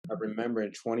remember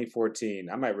in 2014,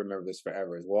 I might remember this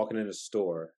forever, is walking in a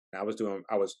store. And I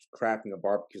was crafting a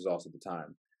barbecue sauce at the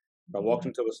time. I walked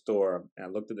into a store and I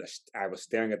looked at I was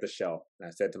staring at the shelf and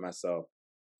I said to myself,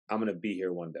 I'm going to be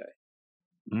here one day.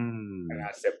 And Mm.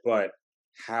 I said, but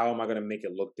how am I going to make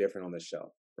it look different on the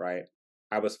shelf? Right.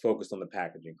 I was focused on the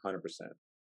packaging 100%.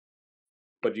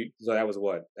 So that was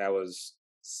what? That was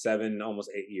almost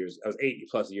 8 years. That was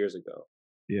 8+ years ago.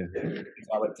 Yeah. So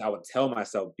I would tell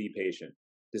myself, be patient.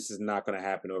 This is not going to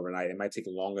happen overnight. It might take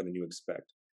longer than you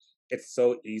expect. It's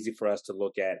so easy for us to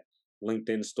look at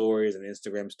LinkedIn stories and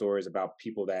Instagram stories about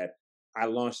people that I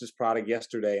launched this product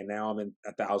yesterday and now I'm in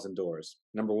 1,000 doors.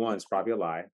 Number one, it's probably a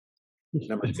lie.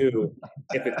 Number two,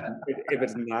 if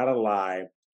it's not a lie,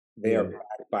 they are Yeah.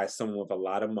 backed by someone with a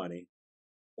lot of money,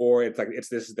 or it's like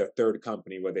this is their third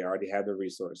company where they already have the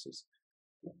resources.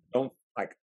 Don't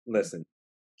like listen.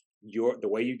 The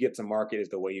way you get to market is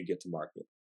the way you get to market.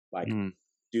 Like, Mm.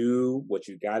 do what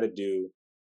you got to do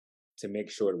to make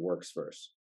sure it works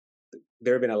first.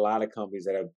 There have been a lot of companies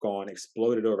that have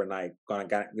exploded overnight, going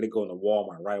to go into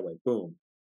Walmart right away. Boom,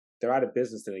 they're out of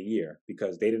business in a year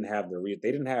because they didn't have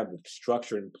they didn't have the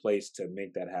structure in place to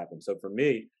make that happen. So for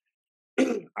me,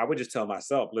 I would just tell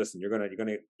myself, listen, you're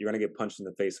gonna get punched in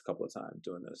the face a couple of times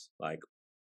doing this. Like,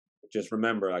 just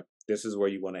remember, like, this is where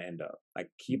you want to end up. Like,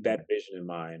 keep that vision in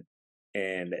mind,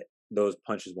 and those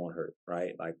punches won't hurt,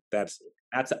 right? Like, that's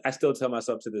I still tell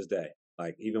myself to this day.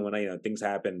 Like, even when things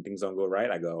happen, things don't go right,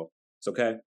 I go, it's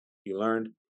okay. You learned,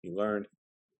 you learned.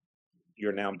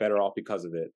 You're now better off because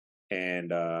of it. And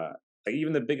like,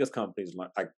 even the biggest companies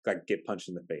like get punched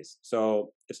in the face.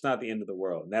 So it's not the end of the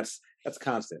world. And that's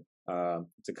constant.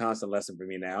 It's a constant lesson for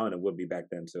me now, and it would be back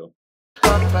then too.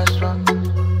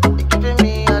 Giving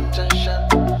me attention.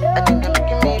 I think they're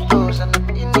making me those,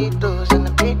 and you need those, and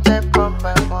the beat that pump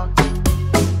I want.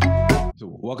 So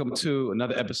welcome to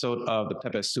another episode of the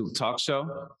Pepper Soup Talk Show.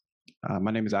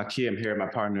 My name is Aki. I'm here with my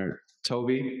partner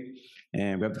Toby,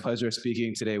 and we have the pleasure of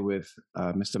speaking today with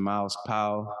Mr. Myles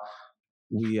Powell.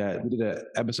 We did an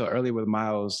episode earlier with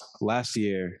Myles last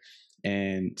year,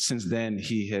 and since then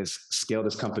he has scaled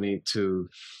his company to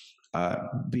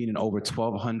being in over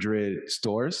 1,200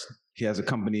 stores. He has a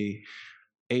company,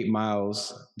 8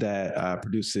 Miles, that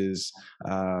produces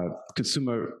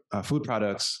consumer food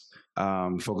products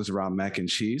focused around mac and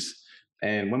cheese.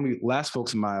 And when we last spoke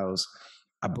to Myles,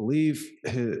 I believe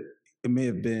it may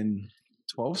have been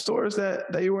 12 stores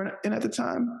that you were in at the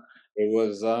time. It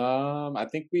was I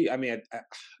think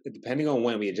depending on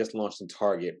when we had just launched in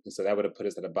Target, and so that would have put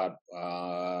us at about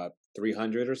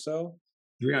 300 or so.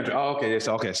 300. Oh, okay.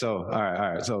 So all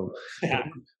right. So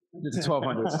it's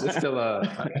 1,200. It's still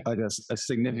a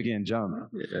significant jump.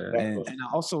 Yeah. And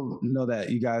I also know that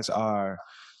you guys are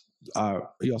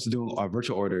you also doing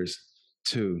virtual orders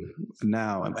too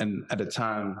now, and at the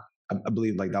time I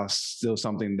believe like that was still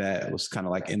something that was kind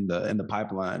of like in the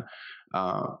pipeline.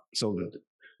 So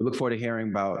we look forward to hearing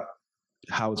about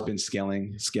how it's been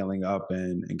scaling up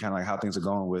and kind of like how things are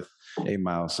going with 8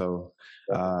 Miles. So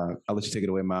I'll let you take it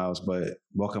away, Myles, but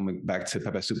welcome back to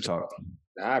Pepe Soup Talk.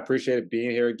 I appreciate it being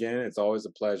here again. It's always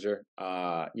a pleasure.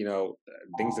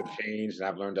 Things have changed, and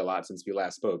I've learned a lot since we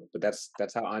last spoke. But that's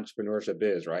how entrepreneurship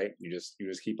is, right? You just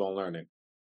keep on learning.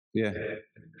 Yeah,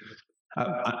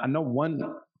 I know one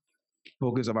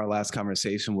focus of our last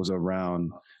conversation was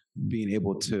around being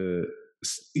able to.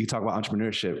 You talk about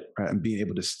entrepreneurship, right, and being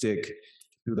able to stick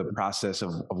through the process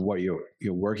of what you're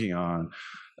working on.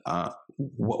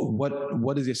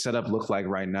 What does your setup look like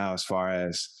right now as far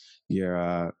as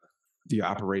your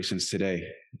operations today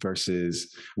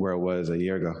versus where it was a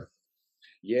year ago?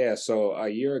 Yeah, so a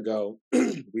year ago,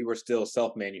 we were still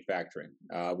self-manufacturing.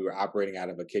 We were operating out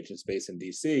of a kitchen space in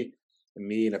DC, and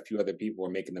me and a few other people were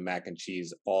making the mac and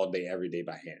cheese all day, every day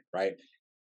by hand, right?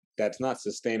 That's not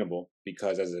sustainable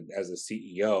because as a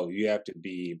CEO, you have to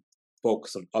be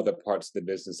focused on other parts of the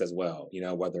business as well,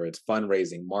 whether it's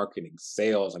fundraising, marketing,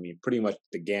 sales, I mean, pretty much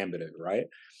the gambit of it, right?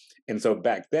 And so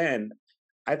back then,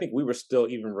 I think we were still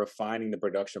even refining the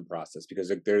production process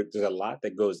because there's a lot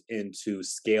that goes into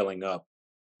scaling up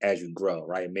as you grow,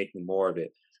 right? Making more of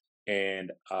it.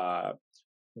 And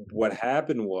what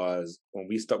happened was when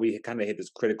we kind of hit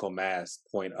this critical mass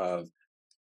point of,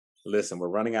 listen, we're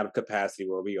running out of capacity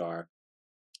where we are.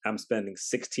 I'm spending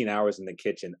 16 hours in the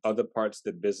kitchen. Other parts of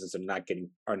the business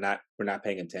we're not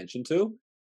paying attention to.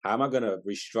 How am I going to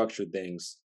restructure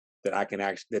things that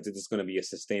that it's going to be a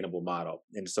sustainable model?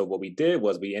 And so what we did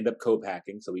was we end up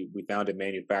co-packing. So we found a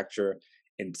manufacturer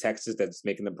in Texas that's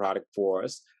making the product for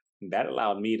us. And that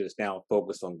allowed me to now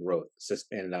focus on growth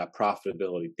and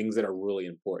profitability, things that are really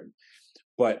important.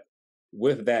 But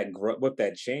with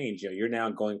that change, you're now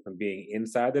going from being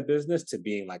inside the business to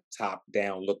being like top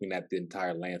down, looking at the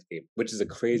entire landscape, which is a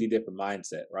crazy different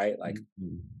mindset, right? Like,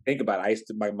 Mhm. think about it. I used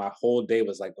to my whole day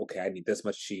was like, okay, I need this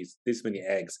much cheese, this many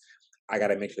eggs. I got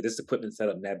to make sure this equipment set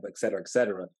up, et cetera, et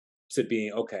cetera. To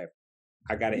being okay,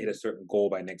 I got to hit a certain goal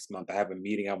by next month. I have a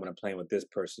meeting I want to plan with this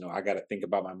person, or I got to think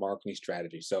about my marketing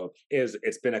strategy. So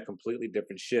it's been a completely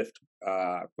different shift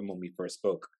from when we first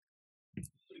spoke.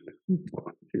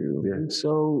 True. Yeah. And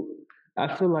so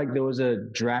I feel like there was a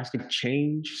drastic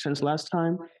change since last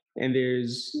time, and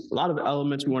there's a lot of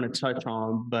elements we want to touch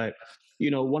on. But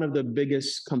one of the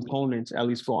biggest components, at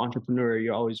least for entrepreneur,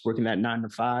 you're always working that 9 to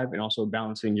 5, and also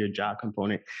balancing your job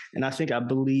component. And I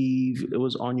believe it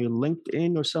was on your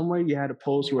LinkedIn or somewhere you had a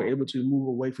post you were able to move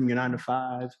away from your 9 to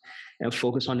 5 and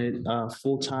focus on it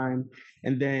full time.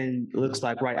 And then it looks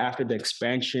like right after the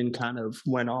expansion kind of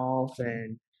went off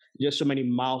and just so many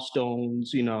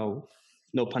milestones, no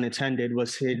pun intended,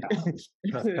 was hit since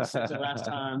the last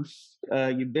time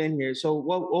you've been here. So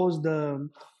what was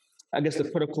I guess the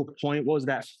critical point? What was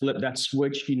that flip, that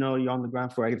switch? You're on the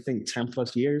ground for, I think, 10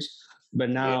 plus years, but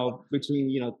Yeah. now between,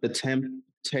 the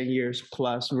 10 years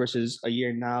plus versus a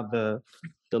year now, the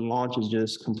launch is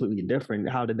just completely different.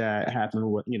 How did that happen?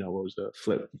 What was the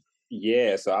flip?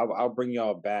 Yeah, so I'll bring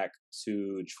y'all back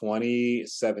to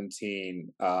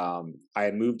 2017. I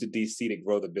had moved to DC to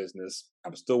grow the business. I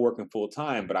was still working full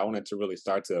time, but I wanted to really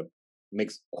start to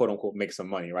make, quote unquote, make some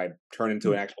money, right? Turn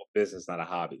into an actual business, not a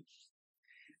hobby.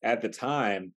 At the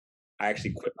time, I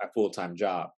actually quit my full time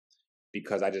job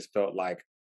because I just felt like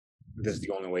this is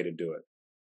the only way to do it.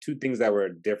 Two things that were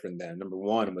different then. Number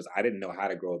one was I didn't know how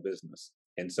to grow a business.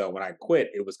 And so when I quit,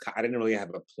 I didn't really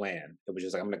have a plan. It was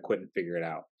just like, I'm going to quit and figure it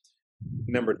out.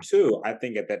 Number two, I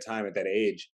think at that time, at that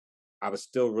age, I was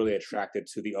still really attracted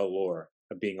to the allure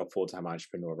of being a full time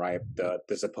entrepreneur, right? The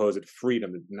supposed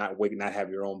freedom, not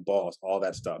have your own boss, all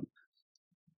that stuff.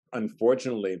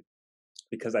 Unfortunately,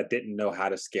 because I didn't know how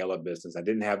to scale a business, I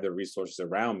didn't have the resources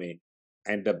around me.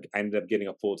 I ended up getting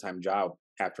a full time job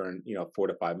after 4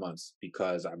 to 5 months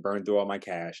because I burned through all my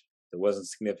cash. There wasn't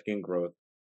significant growth,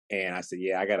 and I said,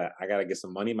 "Yeah, I gotta get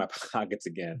some money in my pockets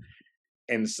again."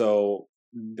 And so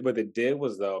what it did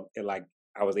was though,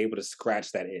 I was able to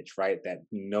scratch that itch, right? That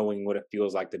knowing what it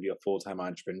feels like to be a full-time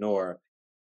entrepreneur.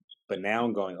 But now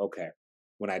I'm going, okay,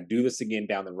 when I do this again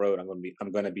down the road, I'm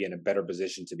gonna be in a better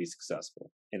position to be successful.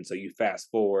 And so you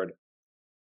fast forward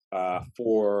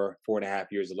 4.5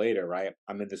 years later, right?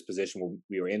 I'm in this position where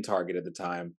we were in Target at the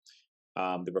time.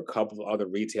 There were a couple of other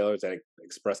retailers that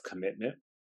expressed commitment.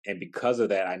 And because of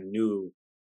that, I knew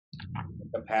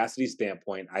capacity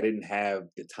standpoint, I didn't have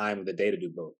the time of the day to do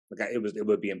both. It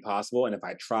would be impossible, and if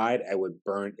I tried, I would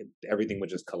burn. Everything would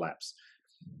just collapse.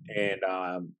 And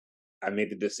I made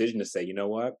the decision to say, you know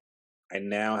what? I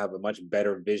now have a much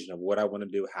better vision of what I want to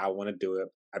do, how I want to do it.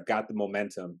 I've got the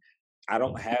momentum. I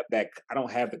don't have that. I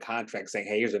don't have the contract saying,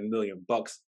 "Hey, here's $1 million.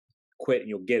 Quit and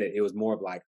you'll get it." It was more of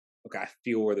like, okay, I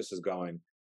feel where this is going.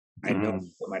 I know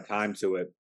Mm. put my time to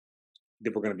it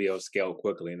that we're going to be able to scale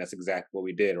quickly. And that's exactly what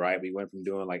we did, right? We went from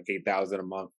doing like 8,000 a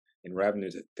month in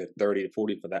revenue to 30 to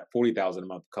 40 for that 40,000 a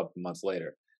month a couple of months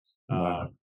later.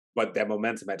 Wow. But that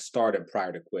momentum had started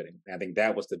prior to quitting. And I think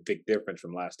that was the big difference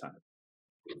from last time.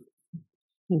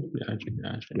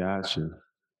 Gotcha.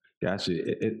 Gotcha.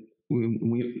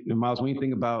 Miles, when you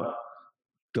think about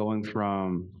going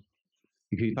from,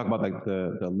 you talk about like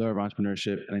the allure of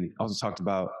entrepreneurship, and you also talked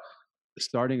about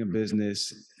starting a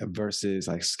business versus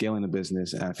like scaling a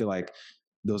business. And I feel like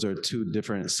those are two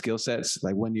different skill sets.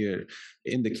 Like when you're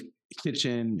in the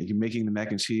kitchen, you're making the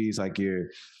mac and cheese, like you're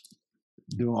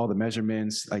doing all the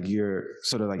measurements, like you're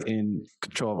sort of like in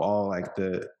control of all like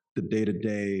the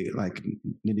day-to-day like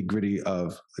nitty-gritty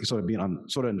of like sort of being on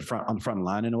the front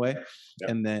line in a way. Yep.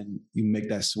 And then you make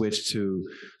that switch to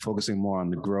focusing more on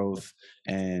the growth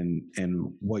and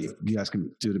what you guys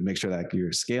can do to make sure that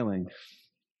you're scaling.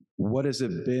 What has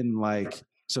it been like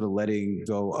sort of letting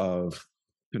go of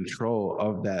control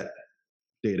of that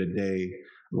day-to-day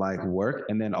like work,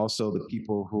 and then also the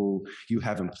people who you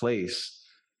have in place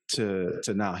to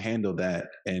now handle that,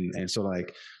 and so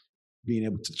like being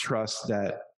able to trust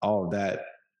that all of that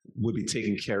would be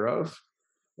taken care of,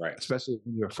 Right. especially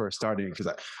when you're first starting? Because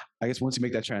I guess once you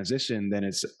make that transition, then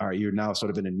it's all right, you're now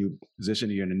sort of in a new position,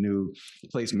 you're in a new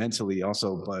place mentally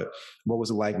also. But what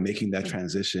was it like making that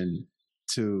transition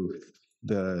to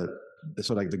the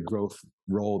sort of like the growth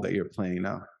role that you're playing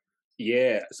now?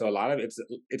 Yeah, so a lot of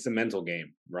it's a mental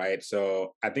game, right?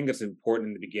 So I think it's important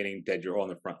in the beginning that you're on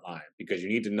the front line because you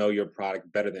need to know your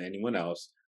product better than anyone else,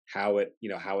 how it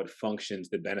functions,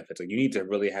 the benefits. Like you need to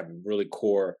really have a really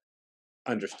core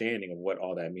understanding of what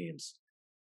all that means.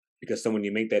 Because so when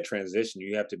you make that transition,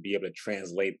 you have to be able to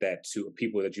translate that to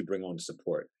people that you bring on to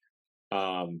support.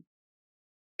 Um,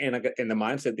 and the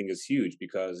mindset thing is huge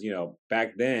because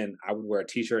back then I would wear a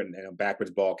t-shirt and a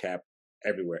backwards ball cap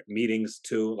everywhere, meetings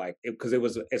too, like because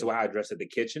it's why I dressed at the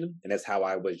kitchen, and that's how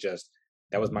I was just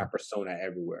that was my persona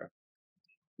everywhere.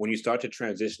 When you start to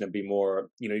transition and be more,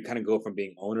 you kind of go from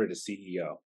being owner to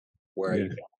CEO, where Yeah. you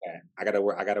go, okay, I gotta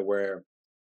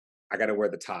wear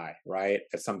the tie, right?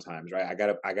 At sometimes, right? I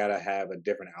gotta have a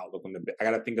different outlook on I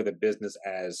gotta think of the business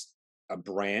as a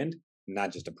brand,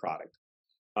 not just a product.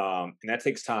 And that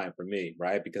takes time for me,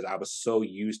 right? Because I was so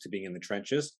used to being in the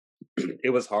trenches.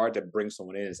 It was hard to bring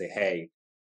someone in and say, "Hey,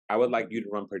 I would like you to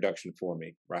run production for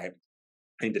me," right?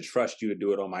 I need to trust you to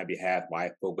do it on my behalf while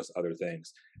I focus other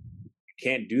things. You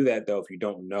can't do that though if you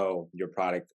don't know your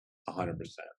product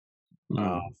 100%.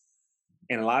 Uh, Mm.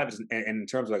 and a lot of it, and in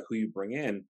terms of like who you bring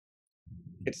in,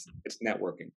 it's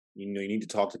networking. You need to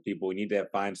talk to people. You need to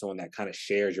find someone that kind of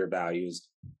shares your values,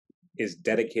 is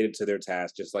dedicated to their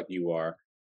task just like you are,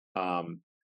 um,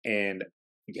 and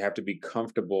you have to be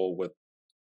comfortable with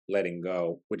letting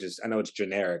go. Which is, I know it's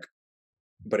generic,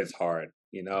 but it's hard.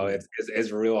 Yeah.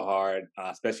 It's real hard,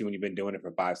 especially when you've been doing it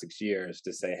for 5 6 years.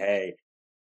 To say, hey,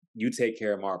 you take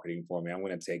care of marketing for me. I'm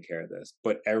going to take care of this.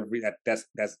 But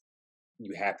that's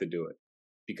you have to do it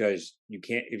because you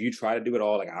can't if you try to do it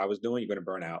all like I was doing, you're going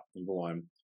to burn out. Number one,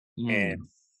 and Mm.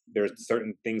 there's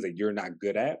certain things that you're not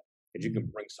good at that you can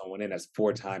bring someone in that's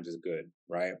 4 times as good,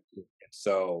 right? And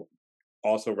so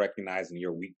also recognizing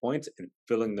your weak points and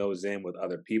filling those in with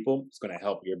other people is going to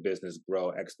help your business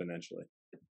grow exponentially.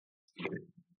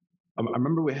 I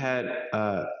remember we had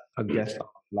a guest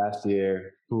last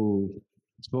year who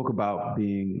spoke about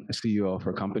being a CEO for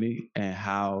a company and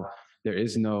how there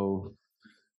is no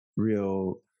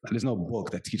real there's no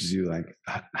book that teaches you like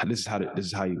this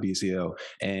is how you be a CEO,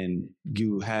 and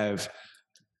you have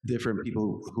different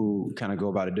people who kind of go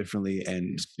about it differently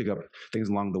and pick up things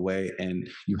along the way, and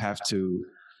you have to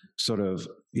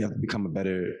you have to become a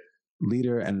better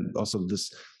leader, and also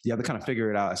this you have to kind of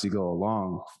figure it out as you go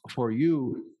along. For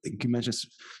you, like you mentioned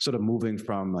sort of moving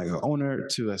from like an owner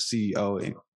to a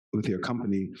CEO with your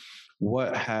company.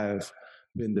 What have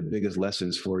been the biggest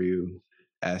lessons for you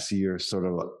as you're sort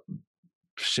of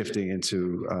shifting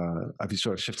into have you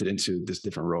sort of shifted into this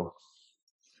different role?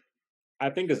 I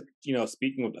think is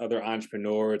speaking with other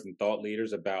entrepreneurs and thought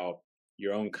leaders about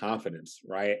your own confidence,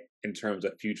 right? In terms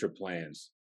of future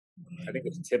plans. I think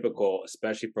it's typical,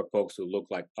 especially for folks who look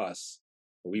like us.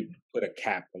 We put a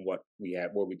cap on what we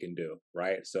have, what we can do,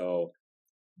 right? So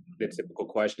the typical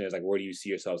question is like, where do you see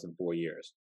yourselves in 4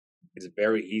 years? It's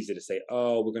very easy to say,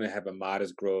 oh, we're going to have a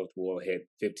modest growth. We'll hit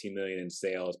 15 million in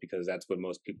sales because that's what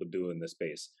most people do in this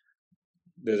space.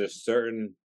 There's a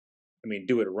certain,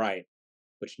 do it right,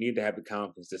 but you need to have the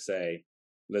confidence to say,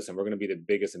 listen, we're going to be the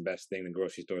biggest and best thing the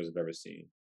grocery stores have ever seen.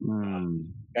 Mm.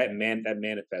 That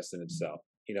manifests in itself.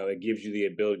 It gives you the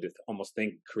ability to almost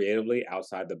think creatively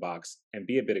outside the box and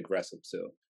be a bit aggressive too.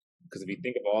 Because if you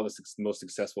think of all the most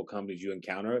successful companies you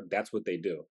encounter, that's what they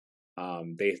do.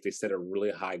 They set a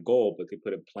really high goal, but they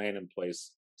put a plan in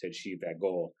place to achieve that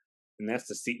goal, and that's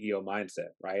the CEO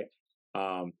mindset, right?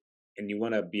 And you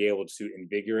want to be able to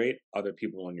invigorate other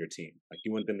people on your team. Like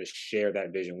you want them to share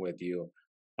that vision with you.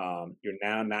 You're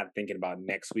now not thinking about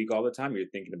next week all the time. You're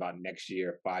thinking about next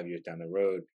year, 5 years down the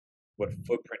road, what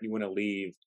footprint you want to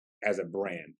leave as a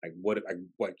brand. Like what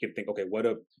you think? Okay, what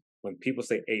if when people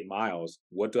say 8 miles,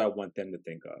 what do I want them to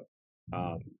think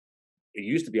of? It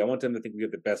used to be I want them to think we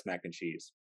have the best mac and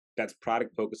cheese. That's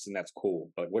product focused and that's cool.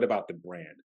 But what about the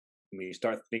brand? When you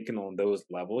start thinking on those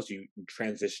levels, you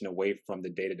transition away from the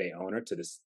day-to-day owner to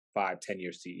this 5 10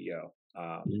 year CEO,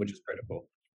 which is critical.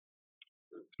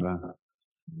 Wow.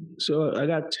 So I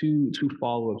got two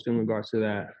follow-ups in regards to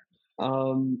that.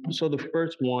 So the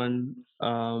first one,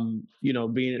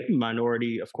 being a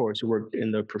minority, of course, you work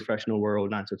in the professional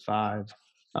world, 9 to 5,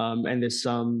 and there's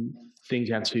some things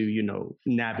you have to,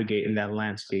 navigate in that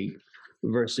landscape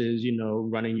versus,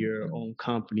 running your own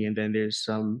company, and then there's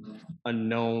some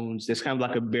unknowns. There's kind of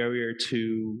like a barrier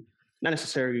to not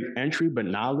necessarily entry, but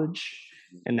knowledge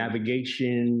and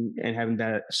navigation, and having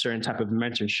that certain type of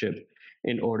mentorship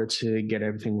in order to get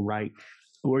everything right.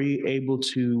 How were you able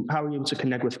to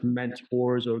connect with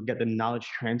mentors or get the knowledge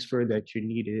transfer that you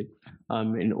needed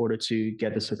in order to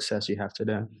get the success you have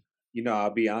today? I'll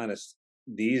be honest.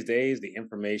 These days, the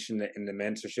information and the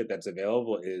mentorship that's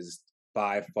available is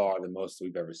by far the most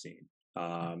we've ever seen.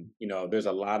 There's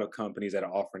a lot of companies that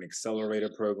are offering accelerator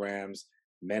programs,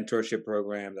 mentorship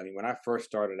programs. When I first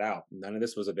started out, none of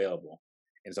this was available.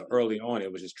 And so early on,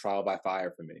 it was just trial by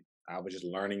fire for me. I was just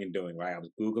learning and doing, right? I was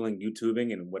Googling,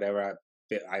 YouTubing, and whatever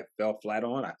I fell flat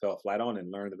on, I fell flat on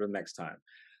and learned the next time.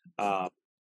 Um,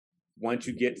 once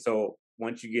you get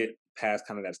past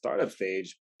kind of that startup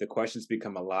stage, the questions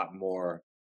become a lot more,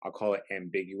 I'll call it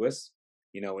ambiguous.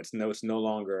 It's no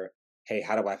longer, hey,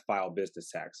 how do I file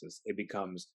business taxes? It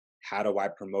becomes, how do I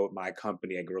promote my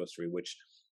company at grocery, which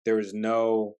there is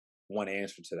no one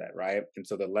answer to that, right? And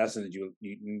so the lessons you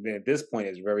at this point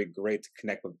is very great to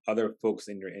connect with other folks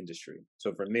in your industry.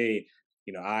 So for me,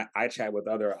 I chat with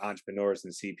other entrepreneurs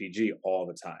in CPG all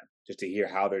the time just to hear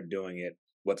how they're doing it,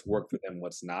 what's worked for them,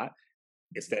 what's not.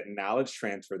 It's that knowledge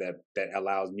transfer that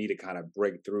allows me to kind of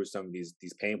break through some of these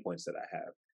pain points that I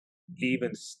have.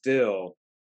 Even still,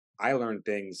 I learn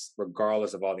things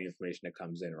regardless of all the information that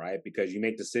comes in, right? Because you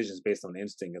make decisions based on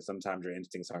instinct, and sometimes your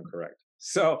instincts aren't correct.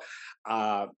 So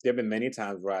there have been many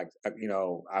times where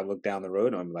I look down the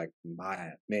road and I'm like,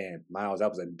 man, Miles, that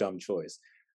was a dumb choice.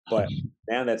 But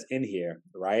now that's in here,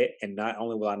 right? And not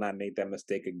only will I not make that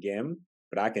mistake again,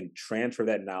 but I can transfer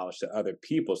that knowledge to other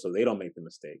people so they don't make the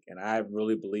mistake. And I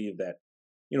really believe that,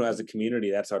 as a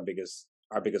community, that's our biggest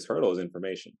hurdle is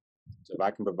information. So if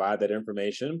I can provide that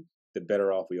information, the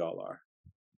better off we all are.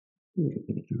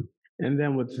 And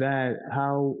then with that,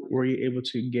 how were you able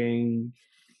to gain,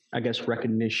 I guess,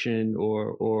 recognition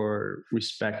or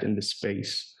respect in the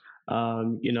space?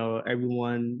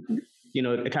 Everyone,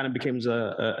 it kind of becomes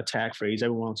a tag phrase.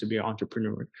 Everyone wants to be an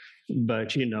entrepreneur,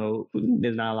 but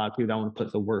there's not a lot of people that want to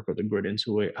put the work or the grit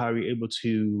into it. How are you able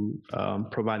to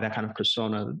provide that kind of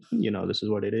persona? This is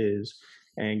what it is,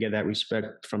 and get that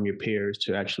respect from your peers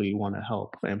to actually want to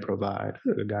help and provide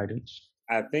the guidance.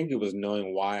 I think it was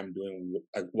knowing why I'm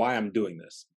doing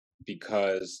this,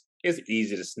 because it's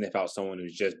easy to sniff out someone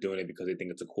who's just doing it because they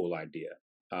think it's a cool idea.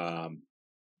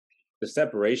 The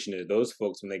separation is those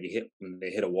folks when they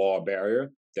hit a wall or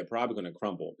barrier, they're probably going to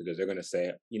crumble because they're going to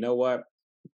say, you know what,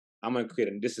 I'm going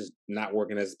to this is not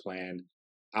working as planned.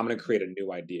 I'm going to create a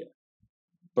new idea.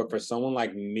 But for someone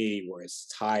like me, where it's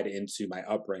tied into my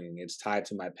upbringing, it's tied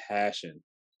to my passion,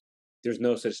 there's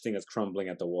no such thing as crumbling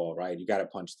at the wall, right? You got to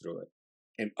punch through it.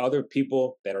 And other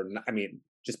people that are not,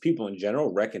 just people in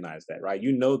general recognize that, right?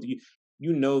 You know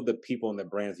the people and the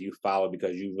brands that you follow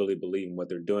because you really believe in what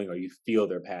they're doing or you feel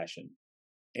their passion.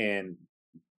 And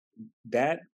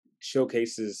that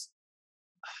showcases,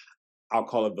 I'll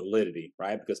call it validity,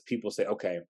 right? Because people say,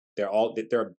 okay, they're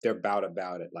about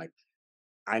it. Like,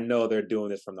 I know they're doing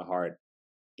this from the heart,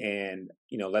 and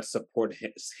let's support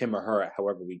him or her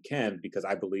however we can because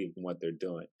I believe in what they're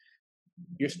doing.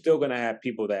 You're still going to have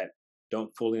people that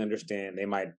don't fully understand. They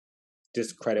might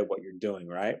discredit what you're doing,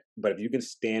 right? But if you can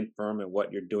stand firm in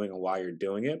what you're doing and why you're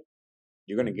doing it,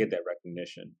 you're going to get that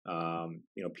recognition.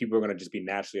 People are going to just be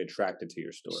naturally attracted to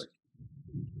your story.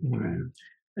 Right.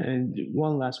 And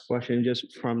one last question,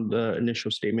 just from the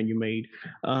initial statement you made.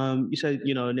 You said,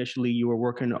 initially you were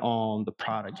working on the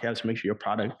product. You have to make sure your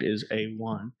product is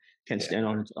A1, can stand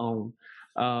on its own.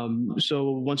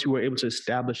 So once you were able to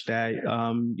establish that,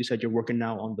 you said you're working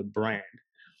now on the brand.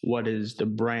 What is the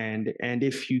brand? And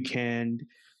if you can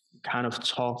kind of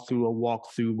talk through or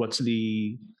walk through what's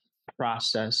the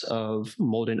process of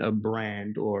molding a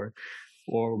brand, or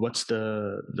what's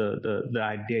the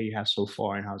idea you have so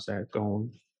far, and how's that going?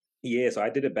 Yeah, so I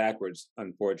did it backwards,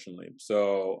 unfortunately.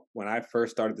 So when I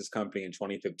first started this company in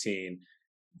 2015,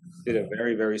 did a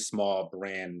very, very small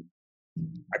brand.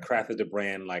 I crafted the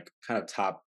brand like kind of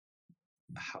top,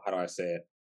 how do I say it?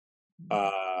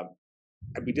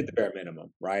 We did the bare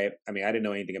minimum, right? I didn't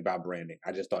know anything about branding.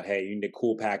 I just thought, hey, you need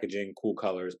cool packaging, cool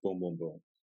colors, boom, boom, boom.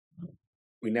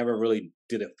 We never really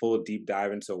did a full deep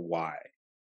dive into why.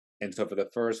 And so for the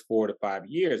first 4 to 5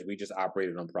 years, we just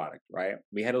operated on product, right?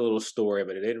 We had a little story,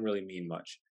 but it didn't really mean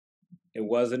much. It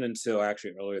wasn't until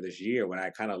actually earlier this year when I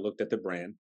kind of looked at the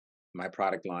brand, my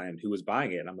product line, and who was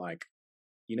buying it. And I'm like,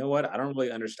 you know what? I don't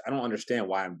really understand. I don't understand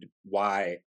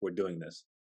why we're doing this.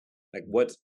 Like,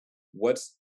 what's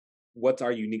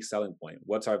our unique selling point?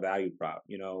 What's our value prop?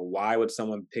 Why would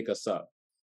someone pick us up?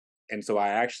 And so I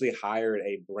actually hired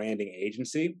a branding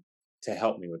agency to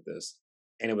help me with this.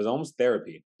 And it was almost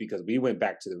therapy because we went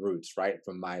back to the roots, right?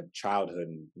 From my childhood,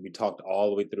 and we talked all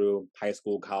the way through high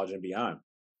school, college, and beyond.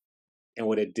 And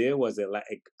what it did was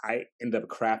I ended up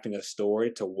crafting a story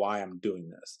to why I'm doing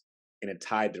this, and it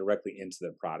tied directly into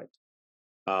the product.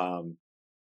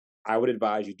 I would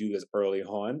advise you do this early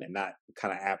on and not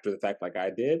kind of after the fact like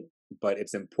I did, but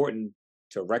it's important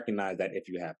to recognize that if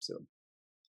you have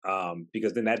to,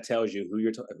 because then that tells you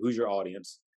who's your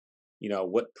audience.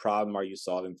 What problem are you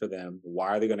solving for them? Why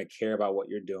are they going to care about what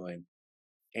you're doing?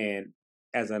 And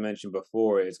as I mentioned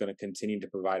before, it's going to continue to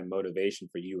provide motivation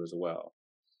for you as well.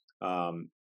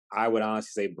 I would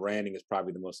honestly say branding is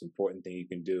probably the most important thing you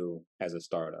can do as a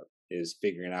startup, is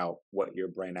figuring out what your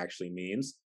brand actually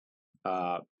means.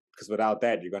 Because without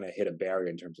that, you're going to hit a barrier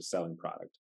in terms of selling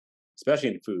product, especially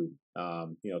in food.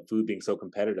 Food being so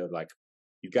competitive, like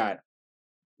you got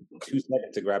 2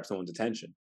 seconds to grab someone's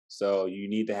attention. So you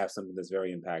need to have something that's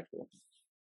very impactful.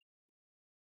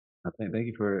 Thank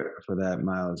you for that,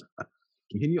 Miles.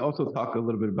 Can you also talk a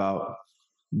little bit about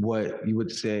what you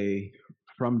would say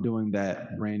from doing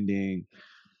that branding,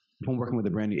 from working with a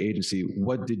branding agency?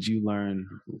 What did you learn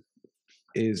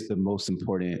is the most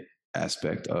important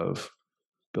aspect of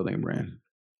building a brand?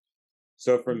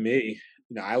 So for me,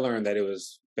 I learned that it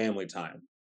was family time.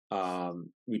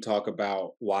 We talk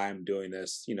about why I'm doing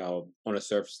this, on a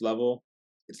surface level,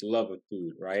 it's love of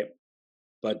food, right?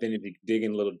 But then if you dig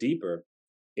in a little deeper,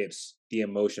 it's the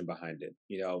emotion behind it,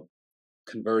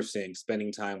 conversing,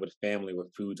 spending time with family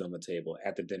with foods on the table,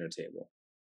 at the dinner table.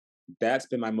 That's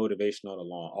been my motivation all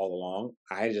along.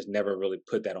 I had just never really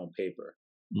put that on paper.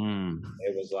 Mm.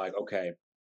 It was like, okay,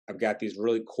 I've got these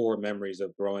really core memories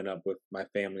of growing up with my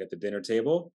family at the dinner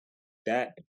table.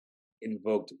 That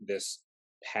invoked this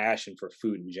passion for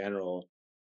food in general.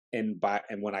 And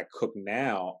when I cook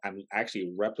now, I'm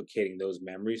actually replicating those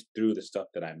memories through the stuff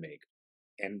that I make.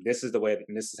 And this is the way,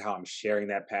 and this is how I'm sharing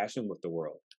that passion with the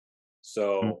world. Mm.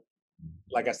 So,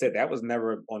 like I said, that was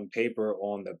never on paper,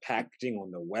 on the packaging,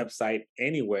 on the website,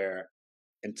 anywhere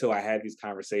until I had these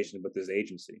conversations with this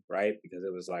agency, right? Because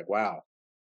it was like, wow,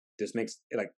 this makes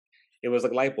like it was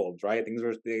like light bulbs, right? Things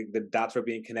were the dots were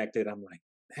being connected. I'm like,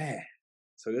 man,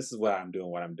 so this is why I'm doing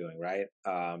what I'm doing, right?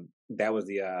 That was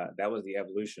the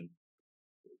evolution.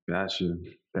 Got you.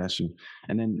 Got you.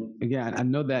 And then again, I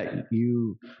know that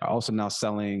you are also now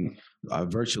selling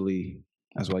virtually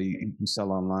as well. You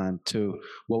sell online too.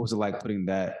 What was it like putting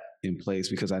that in place?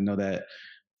 Because I know that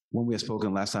when we had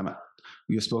spoken last time,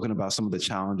 we had spoken about some of the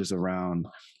challenges around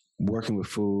working with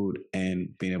food and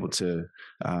being able to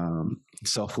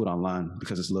sell food online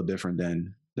because it's a little different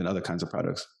than other kinds of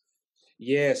products.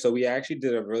 Yeah, so we actually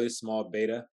did a really small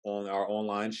beta on our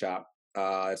online shop.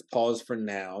 It's paused for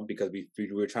now because we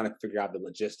were trying to figure out the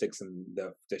logistics and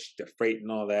the freight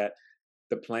and all that.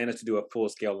 The plan is to do a full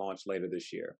scale launch later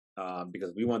this year,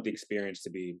 because we want the experience to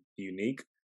be unique,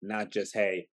 not just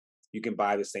hey, you can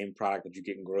buy the same product that you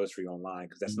get in grocery online,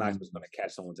 because that's not just Mm. going to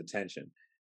catch someone's attention.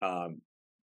 Um,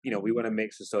 we want to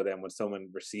make sure so that when someone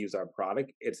receives our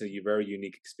product, it's a very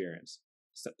unique experience.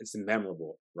 So it's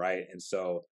memorable, right? And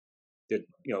so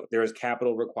there is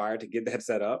capital required to get that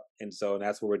set up, and so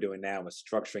that's what we're doing now is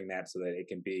structuring that so that it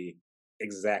can be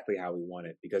exactly how we want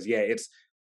it. Because yeah, it's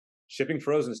shipping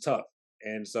frozen is tough,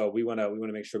 and so we want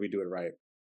to make sure we do it right.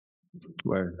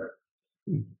 Where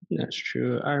That's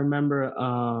true. I remember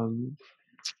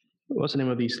what's the name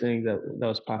of these things that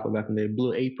was popular back in the day?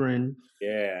 Blue Apron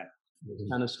Yeah,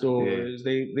 kind of yeah. stores.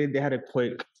 They had a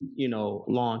quick,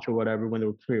 launch or whatever when they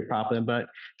were pretty popular. But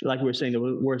like we were saying, there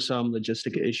were some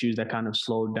logistic issues that kind of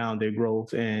slowed down their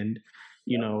growth, and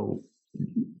you yep, know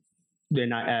they're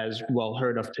not as well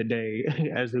heard of today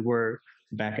as they were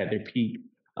back at their peak.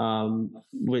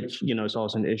 Which is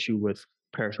also an issue with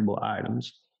perishable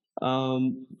items.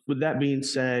 With that being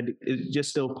said, it's just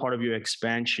still part of your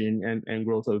expansion and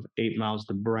growth of 8 Miles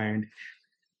the brand.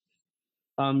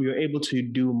 You're able to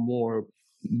do more,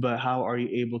 but how are you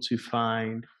able to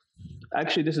find?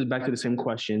 Actually, this is back to the same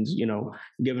questions.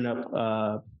 Giving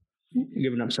up,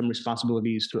 giving up some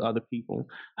responsibilities to other people.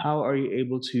 How are you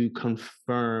able to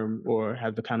confirm or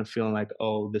have the kind of feeling like,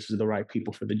 oh, this is the right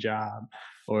people for the job,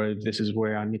 or this is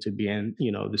where I need to be, and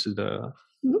this is the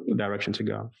direction to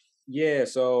go. yeah.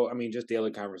 So I mean, just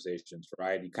daily conversations,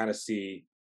 right? You kind of see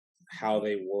how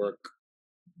they work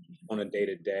on a day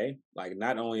to day. Like,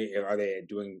 not only are they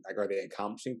doing, like, are they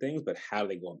accomplishing things, but how do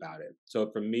they go about it? So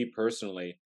for me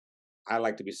personally, I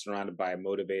like to be surrounded by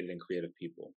motivated and creative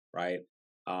people, right?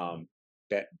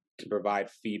 That can provide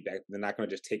feedback. They're not going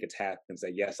to just take a task and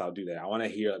say, "Yes, I'll do that." I want to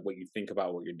hear like what you think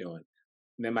about what you're doing.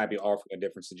 And they might be offering a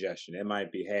different suggestion. It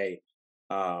might be, "Hey,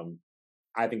 um,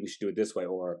 I think we should do it this way,"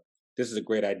 or "This is a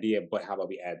great idea, but how about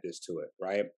we add this to it?"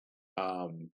 Right?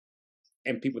 Um,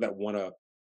 and people that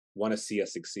want to see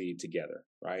us succeed together,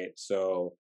 right?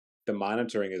 So the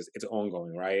monitoring is it's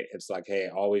ongoing, right? It's like, hey,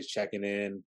 always checking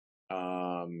in,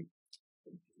 um,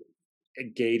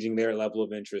 gauging their level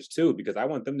of interest too, because I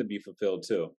want them to be fulfilled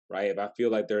too, right? If I feel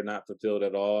like they're not fulfilled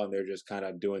at all and they're just kind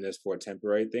of doing this for a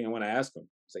temporary thing, I want to ask them,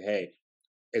 say, hey,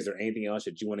 is there anything else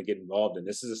that you want to get involved in?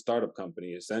 This is a startup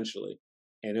company essentially.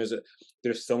 And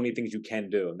there's so many things you can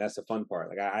do. And that's the fun part.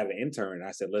 Like I have an intern and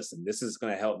I said, listen, this is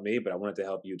going to help me, but I want it to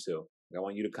help you too. Like,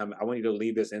 I want you to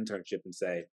leave this internship and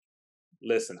say,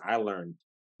 listen, I learned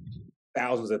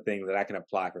thousands of things that I can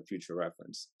apply for future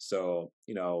reference. So,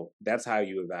 that's how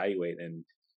you evaluate and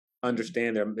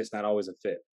understand that it's not always a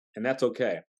fit. And that's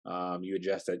okay. You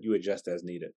adjust as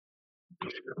needed.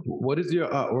 What does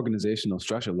your organizational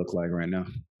structure look like right now?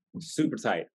 Super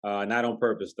tight, not on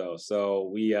purpose though. So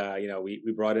we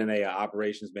brought in a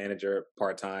operations manager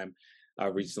part time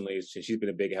recently. She's been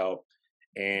a big help,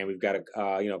 and we've got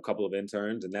a couple of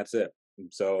interns, and that's it.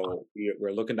 And so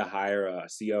we're looking to hire a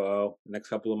COO next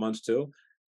couple of months too.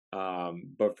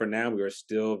 But for now, we are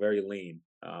still very lean.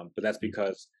 But that's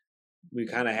because we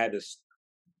kind of had this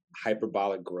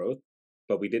hyperbolic growth,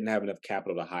 but we didn't have enough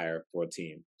capital to hire for a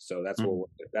team. So Mhm.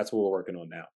 that's what we're working on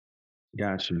now.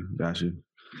 Got you. Got you.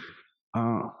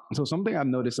 So something I've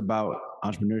noticed about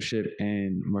entrepreneurship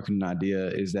and working an idea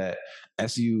is that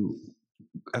as you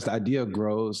as the idea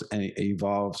grows and it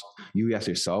evolves, you as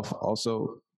yourself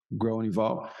also grow and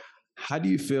evolve. How do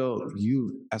you feel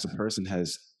you as a person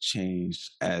has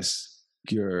changed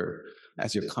your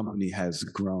as your company has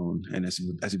grown and as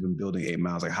you've been building 8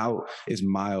 Miles? Like how is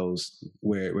Miles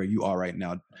where you are right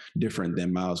now different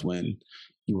than Miles when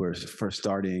you were first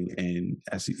starting and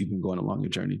as you've been going along your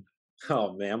journey?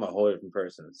 Oh man, I'm a whole different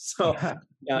person. So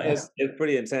it's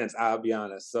pretty intense. I'll be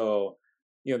honest. So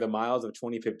the Miles of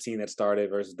 2015 that started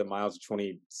versus the Miles of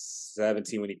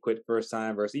 2017 when he quit first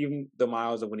time versus even the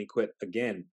Miles of when he quit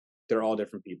again. They're all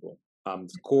different people.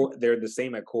 Core, they're the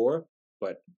same at core,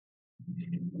 but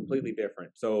completely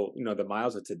different. So the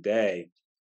Miles of today.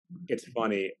 It's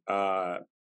funny.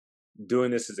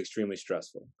 Doing this is extremely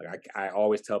stressful. Like I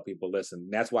always tell people, listen.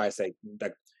 That's why I say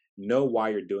like know why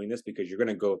you're doing this because you're going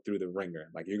to go through the ringer.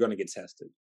 Like you're going to get tested.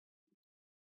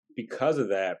 Because of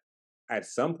that, at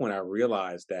some point I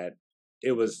realized that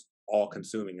it was all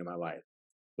consuming in my life.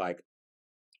 Like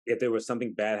if there was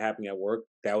something bad happening at work,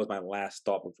 that was my last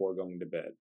thought before going to bed.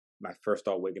 My first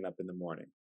thought waking up in the morning.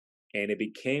 And it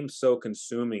became so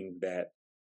consuming that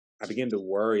I began to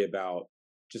worry about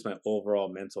just my overall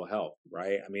mental health,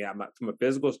 right? I mean, from a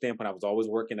physical standpoint, I was always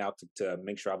working out to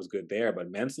make sure I was good there, but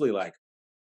mentally, like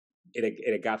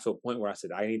it got to a point where I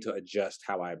said I need to adjust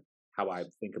how I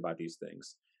think about these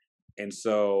things. And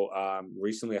so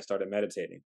recently, I started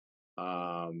meditating.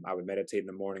 I would meditate in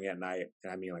the morning, at night,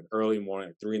 and I mean like early morning,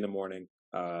 like 3 in the morning.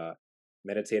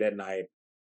 Meditate at night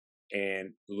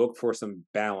and look for some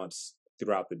balance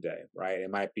throughout the day. Right? It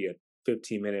might be a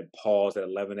 15-minute pause at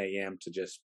 11 a.m. to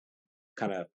just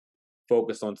kind of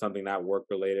focus on something not work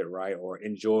related, right? Or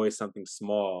enjoy something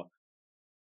small.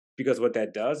 Because what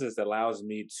that does is it allows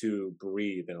me to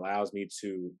breathe and allows me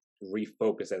to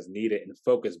refocus as needed and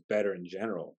focus better in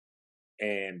general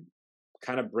and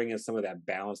kind of bring in some of that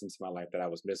balance into my life that I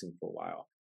was missing for a while.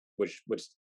 Which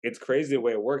it's crazy the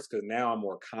way it works because now I'm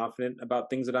more confident about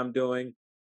things that I'm doing,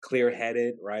 clear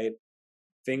headed, right?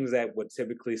 Things that would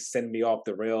typically send me off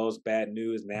the rails, bad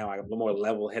news. Now I'm a little more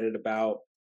level headed about.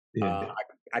 Yeah.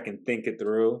 I can think it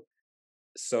through.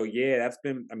 So yeah, that's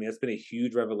been a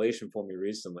huge revelation for me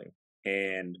recently,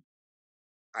 and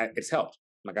it's helped.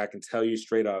 Like I can tell you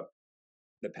straight up,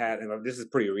 the past, and this is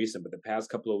pretty recent, but the past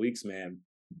couple of weeks, man,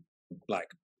 like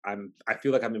I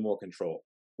feel like I'm in more control,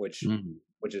 which Mhm.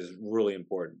 which is really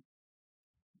important.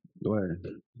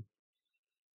 Word.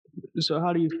 So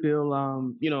how do you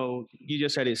feel? You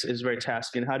just said it's very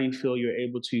tasking. How do you feel you're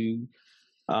able to,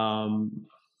 um,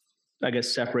 I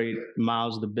guess, separate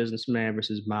Miles the businessman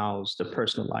versus Miles the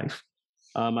personal life?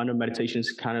 I know meditation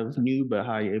is kind of new, but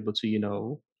how are you able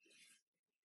to,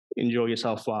 enjoy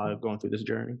yourself while going through this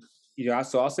journey?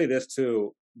 So I'll say this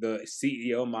too: the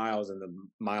CEO miles and the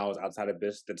miles outside of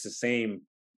this, that's the same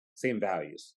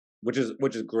values, which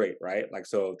is great, right? Like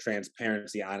so,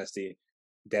 transparency, honesty,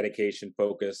 dedication,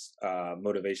 focus,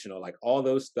 motivational, like all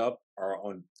those stuff are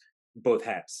on both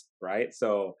hats, right?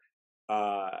 So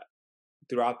uh,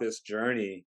 throughout this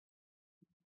journey,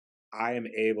 I am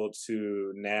able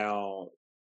to now,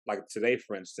 like today,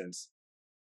 for instance,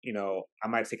 I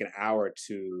might take an hour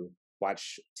to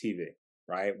watch TV,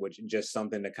 right? Which is just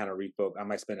something to kind of refocus. I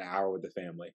might spend an hour with the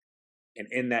family. And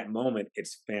in that moment,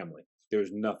 it's family.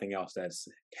 There's nothing else that's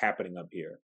happening up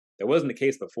here. That wasn't the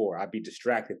case before. I'd be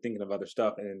distracted thinking of other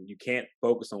stuff, and you can't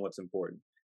focus on what's important.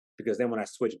 Because then when I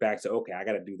switch back to, okay, I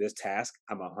got to do this task,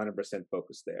 I'm 100%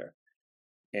 focused there.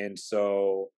 And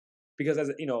so, because as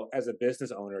a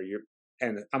business owner,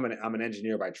 and I'm an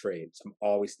engineer by trade, so I'm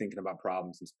always thinking about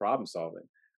problems and problem solving.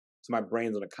 So my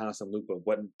brain's on a constant loop of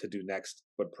what to do next,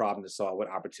 what problem to solve,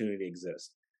 what opportunity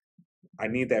exists. I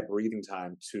need that breathing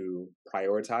time to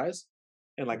prioritize,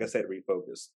 and like I said,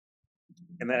 refocus.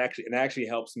 And that actually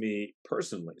helps me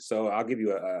personally. So I'll give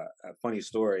you a funny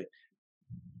story.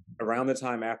 around the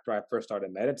time after I first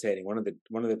started meditating, one of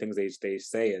the things they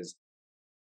say is,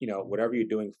 whatever you're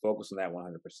doing, focus on that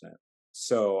 100%.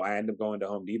 So I ended up going to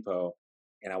Home Depot,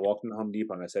 and I walked into Home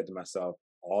Depot and I said to myself,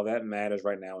 all that matters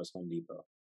right now is Home Depot.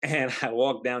 And I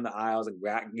walked down the aisles and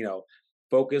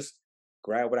focused,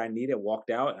 grabbed what I needed, walked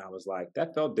out, and I was like,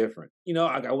 that felt different.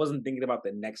 I wasn't thinking about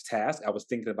the next task. I was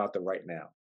thinking about the right now.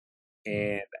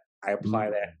 And I apply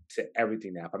Mm. that to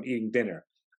everything now. If I'm eating dinner,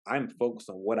 I'm focused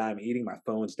on what I'm eating. My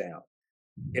phone's down.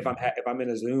 If I'm in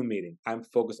a Zoom meeting, I'm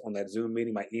focused on that Zoom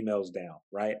meeting. My email's down,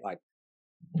 right? Like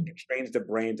it trains the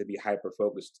brain to be hyper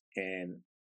focused, and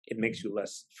it makes you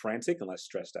less frantic and less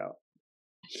stressed out.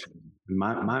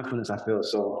 Mindfulness, I feel,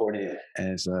 is so important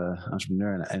as an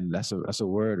entrepreneur, and that's a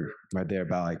word right there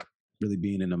about like really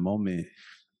being in the moment.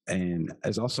 And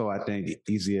it's also, I think,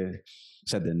 easier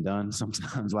said than done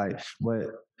sometimes. Like,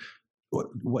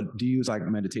 what do you use, like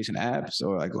meditation apps,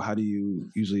 or like how do you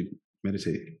usually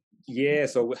meditate? Yeah,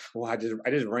 so well, I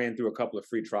just ran through a couple of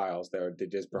free trials that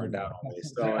just burned out on me.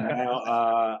 So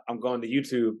now I'm going to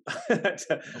YouTube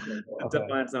to Okay.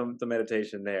 find some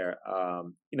meditation there.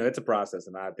 It's a process,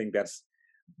 and I think that's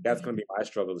going to be my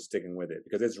struggle to sticking with it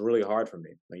because it's really hard for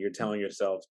me. Like you're telling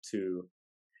yourself to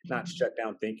not shut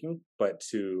down thinking, but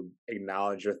to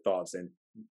acknowledge your thoughts and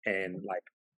like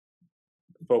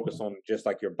focus on just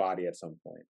like your body at some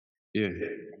point. Yeah.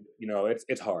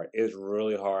 It's hard. It's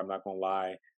really hard. I'm not gonna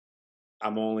lie.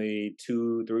 I'm only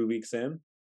 2-3 weeks in.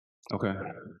 Okay.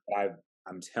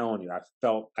 I'm telling you, I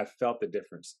felt the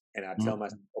difference, and I tell Mhm.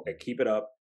 myself, okay, keep it up,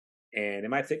 and it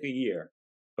might take a year,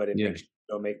 but Yeah.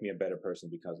 it'll make me a better person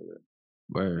because of it.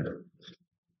 Word.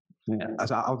 Yeah.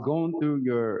 As I was going through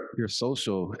your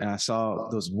social, and I saw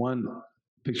there was one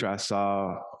picture I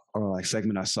saw, or like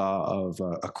segment I saw of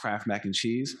a Kraft mac and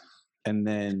cheese, and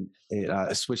then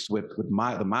it switched with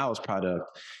the Miles product,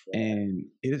 and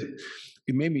it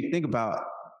made me think about,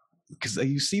 because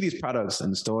you see these products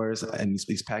in the stores and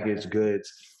these packaged goods,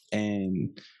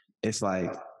 and it's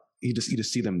like you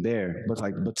just see them there, but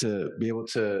to be able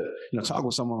to talk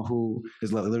with someone who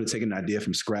is literally taking an idea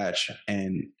from scratch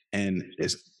and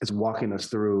is walking us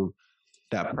through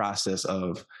that process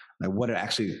of like what it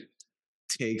actually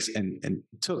takes and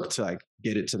took to like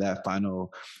get it to that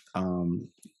final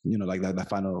like that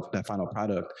final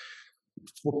product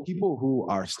for people who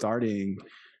are starting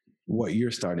what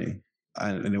you're starting,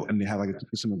 and they have like a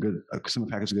consumer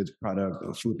packaged goods product,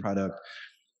 a food product,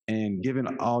 and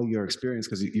given all your experience,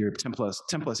 because you're 10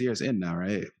 plus years in now,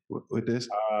 right? With this,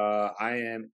 I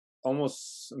am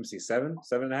almost, let me see, 7.5,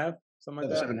 something like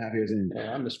that. 7.5 years in.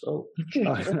 I misspoke.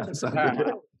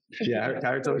 Yeah, I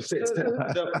heard totally six.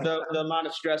 The amount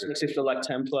of stress makes it feel like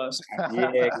 10 plus.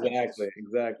 Yeah, exactly.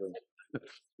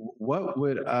 What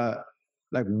would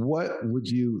what would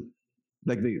you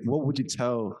what would you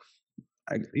tell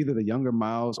like either the younger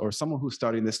Miles or someone who's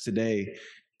starting this today?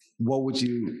 How would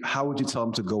you tell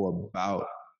them to go about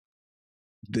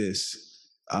this,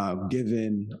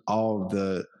 given all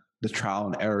the trial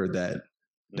and error that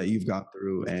you've gone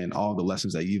through and all the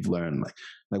lessons that you've learned?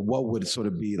 Like what would sort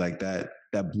of be like that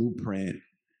blueprint,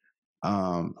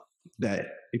 that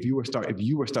if you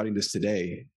were starting this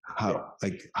today, how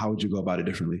would you go about it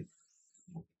differently?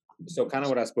 So kind of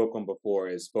what I spoke on before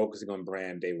is focusing on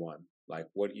brand day one, like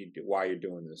what you do, why you're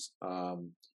doing this.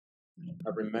 I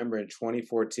remember in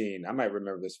 2014, I might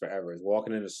remember this forever, is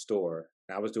walking in a store,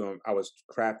 and I was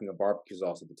crafting a barbecue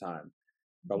sauce at the time.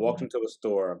 I walked into a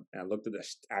store and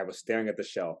I was staring at the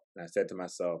shelf, and I said to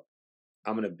myself,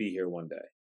 I'm going to be here one day.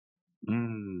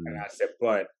 And Mm. I said,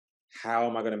 but how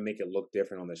am I going to make it look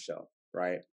different on the shelf?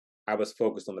 Right. I was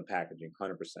focused on the packaging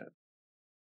 100%.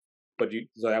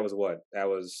 So that was what? That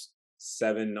was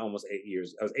almost 8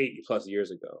 years. That was 8+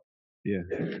 years ago. Yeah.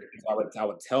 So I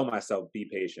would tell myself, be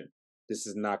patient. This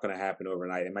is not going to happen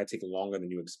overnight. It might take longer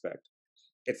than you expect.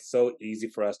 It's so easy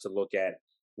for us to look at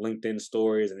LinkedIn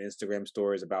stories and Instagram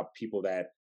stories about people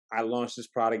that I launched this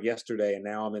product yesterday and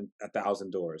now I'm in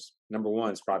 1,000 doors. Number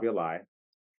one, it's probably a lie.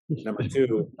 Number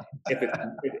two,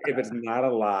 if it's not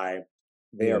a lie,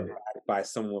 they are Yeah. backed by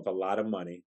someone with a lot of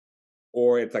money,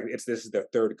 or this is their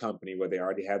third company where they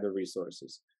already have the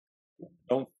resources.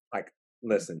 Don't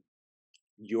listen.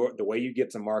 The way you get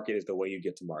to market is the way you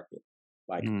get to market.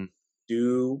 Like, Mm.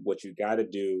 do what you got to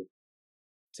do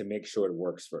to make sure it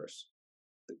works first.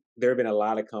 There have been a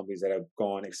lot of companies that have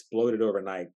exploded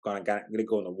overnight, going to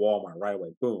go into Walmart right away.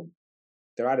 Boom,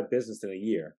 they're out of business in a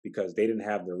year because they didn't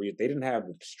have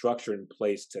the structure in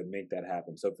place to make that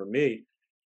happen. So for me,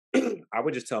 I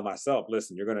would just tell myself,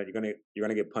 listen, you're gonna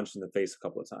get punched in the face a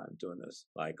couple of times doing this.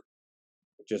 Like,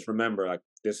 just remember, like,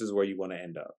 this is where you want to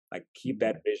end up. Like, keep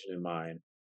that vision in mind,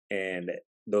 and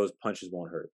those punches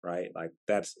won't hurt, right? Like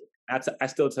that's I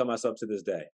still tell myself to this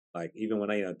day. Like even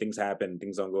when things happen,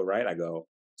 things don't go right, I go,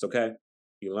 it's okay.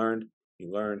 You learned,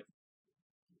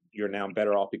 you're now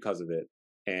better off because of it.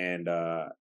 And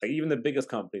like even the biggest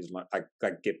companies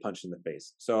like get punched in the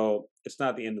face. So it's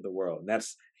not the end of the world. And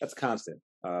that's constant.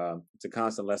 It's a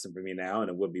constant lesson for me now, and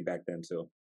it would be back then too.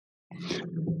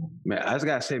 Man, I just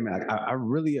gotta say, man, I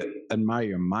really admire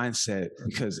your mindset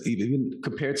because even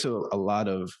compared to a lot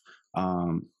of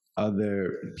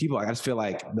other people, I just feel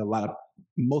like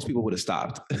most people would have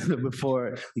stopped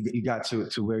before you got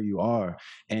to where you are,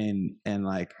 and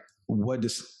like what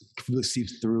just really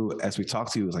seeps through as we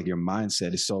talk to you is like your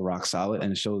mindset is so rock solid,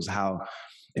 and it shows how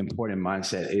important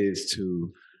mindset is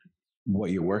to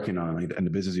what you're working on, like, and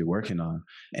the business you're working on,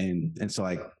 and so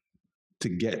like to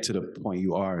get to the point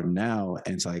you are now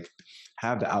and to like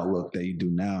have the outlook that you do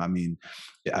now. I mean,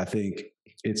 I think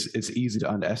it's easy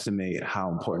to underestimate how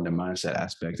important the mindset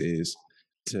aspect is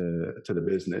to the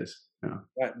business. You know?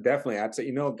 Yeah, definitely. I'd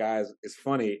say, guys, it's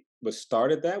funny. What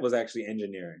started that was actually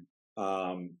engineering.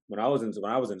 When I was in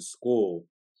school,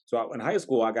 in high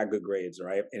school I got good grades,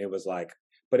 right? And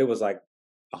but it was like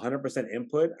 100%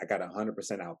 input, I got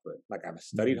 100% output. Like I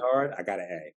studied hard, I got an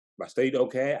A. If I studied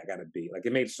okay, I got a B. Like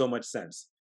it made so much sense.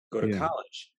 Go to Yeah.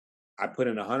 college, I put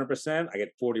in 100%, I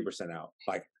get 40% out.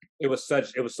 Like it was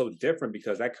so different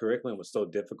because that curriculum was so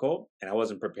difficult and I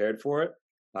wasn't prepared for it.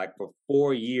 Like for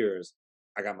 4 years,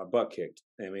 I got my butt kicked.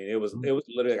 I mean, it was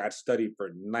literally like I studied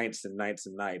for nights and nights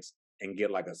and nights and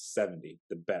get like a 70,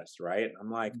 the best, right? And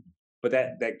I'm like, but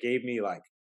that gave me like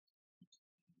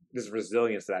this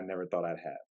resilience that I never thought I'd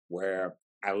have, where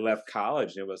I left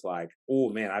college and it was like, oh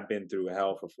man, I've been through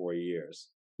hell for 4 years.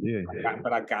 Yeah.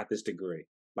 But I got this degree.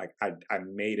 Like I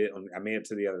made it. I made it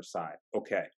to the other side.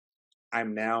 Okay,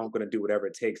 I'm now going to do whatever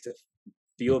it takes to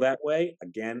feel that way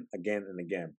again, again, and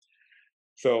again.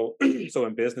 So, so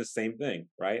in business, same thing,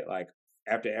 right? Like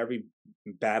after every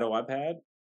battle I've had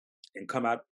and come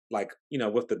out like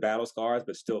with the battle scars,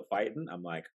 but still fighting, I'm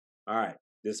like, all right,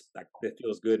 this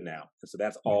feels good now. And so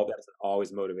that's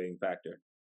always a motivating factor.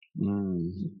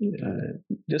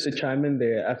 Just to chime in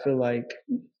there, I feel like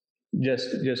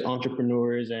just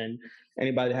entrepreneurs and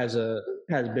anybody that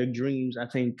has big dreams. I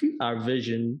think our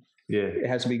vision it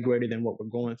has to be greater than what we're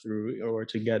going through in order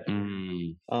to get there.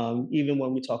 Even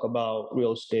when we talk about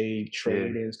real estate,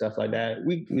 trade, and stuff like that,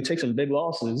 we take some big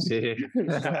losses.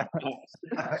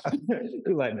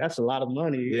 Like that's a lot of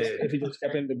money. If you just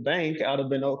kept in the bank, I'd have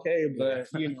been okay. But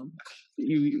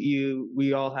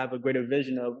we all have a greater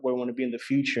vision of where we want to be in the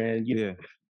future, and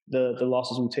the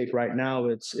losses we take right now,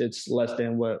 it's less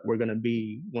than what we're gonna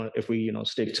be if we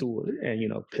stick to it and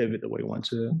pivot the way we want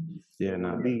to.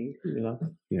 Be.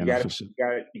 You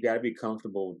gotta be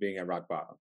comfortable with being at rock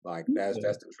bottom. Like that's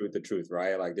the truth,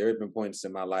 right? Like there have been points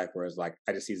in my life where it's like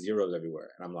I just see zeros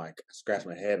everywhere, and I'm like, I scratch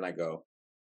my head and I go,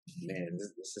 man,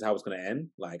 this is how it's gonna end.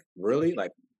 Like really,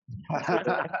 like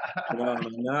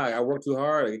no, I work too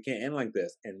hard. Like, it can't end like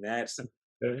this, and that's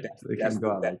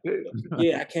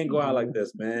yeah, I can't go out like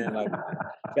this, man. Like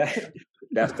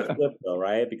that's the flip though,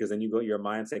 right? Because then your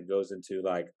mindset goes into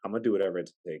like, I'm gonna do whatever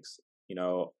it takes. I'm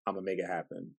gonna make it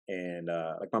happen. And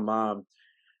like my mom,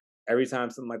 every time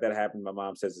something like that happens, my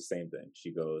mom says the same thing.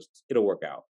 She goes, "It'll work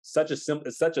out." It's such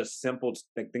a simple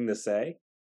thing to say,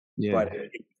 but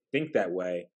if you think that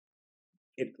way,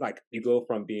 it goes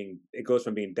from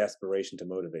being desperation to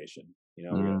motivation.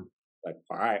 Like,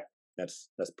 all right, let's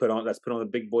put on the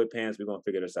big boy pants. We're gonna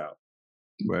figure this out.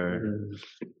 Where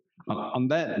on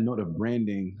that note of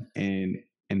branding and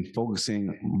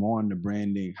focusing more on the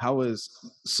branding, how has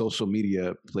social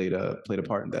media played a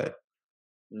part in that?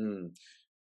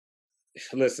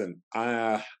 Listen,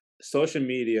 social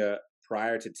media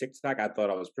prior to TikTok, I thought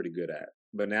I was pretty good at.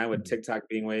 But now with TikTok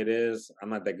being the way it is, I'm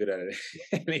not that good at it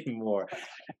anymore.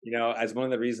 As one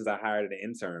of the reasons I hired an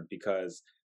intern, because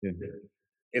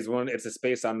it's a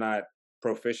space I'm not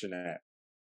proficient at,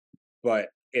 but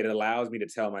it allows me to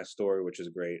tell my story, which is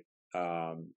great.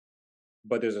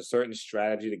 But there's a certain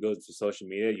strategy that goes to social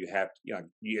media. You have to,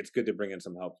 it's good to bring in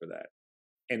some help for that.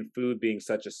 And food being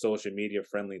such a social media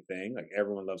friendly thing, like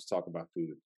everyone loves to talk about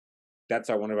food. That's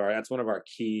one of our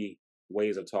key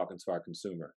ways of talking to our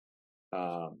consumer.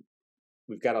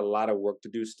 We've got a lot of work to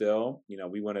do still.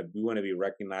 We want to be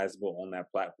recognizable on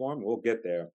that platform. We'll get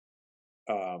there.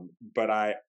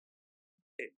 But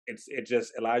it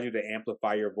just allows you to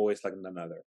amplify your voice like none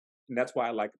other. And that's why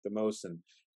I like it the most. And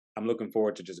I'm looking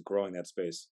forward to just growing that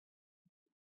space.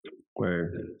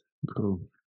 Cool.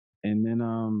 And then,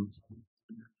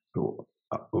 you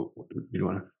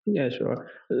want to? Yeah, sure.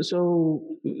 So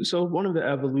one of the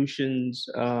evolutions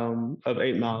of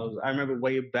 8 Miles, I remember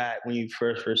way back when you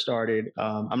first started.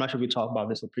 I'm not sure if we talked about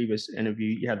this in a previous interview.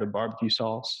 You had the barbecue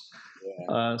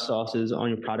Yeah. sauces on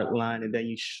your product line, and then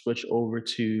you switch over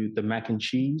to the mac and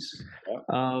cheese.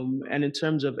 Yeah. And in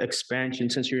terms of expansion,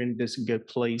 since you're in this good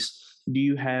place, do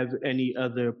you have any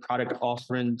other product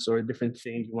offerings or different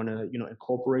things you want to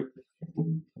incorporate?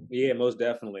 Yeah, most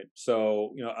definitely.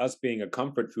 So, us being a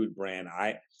comfort food brand,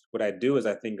 what I do is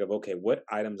I think of, okay, what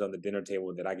items on the dinner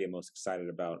table did I get most excited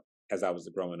about as I was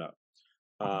growing up?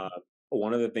 Uh,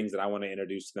 One of the things that I want to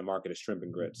introduce to the market is shrimp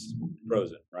and grits,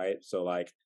 frozen, right? So, like,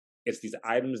 it's these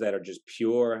items that are just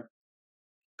pure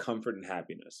comfort and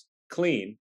happiness,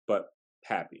 clean but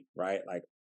happy, right? Like,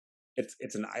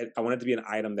 I want it to be an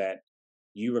item that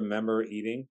you remember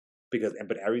eating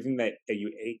but everything that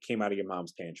you ate came out of your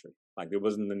mom's pantry. Like, there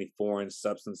wasn't any foreign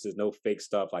substances, no fake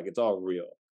stuff. Like, it's all real.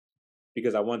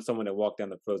 Because I want someone to walk down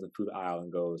the frozen food aisle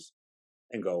and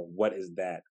go, "What is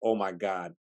that? Oh my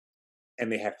god!" And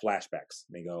they have flashbacks.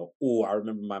 They go, "Oh, I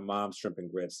remember my mom's shrimp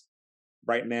and grits.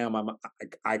 Right now,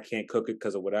 I can't cook it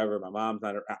because of whatever. My mom's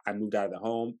not. I moved out of the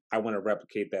home. I want to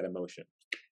replicate that emotion.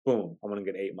 Boom! I want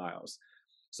to get 8 miles.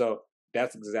 So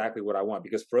that's exactly what I want,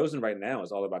 because frozen right now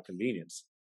is all about convenience.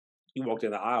 You walk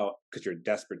down the aisle because you're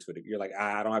desperate to it. You're like,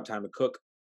 I don't have time to cook.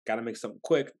 Got to make something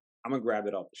quick. I'm gonna grab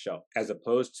it off the shelf, as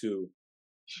opposed to,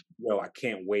 I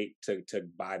can't wait to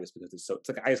buy this because it's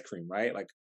like ice cream, right? Like,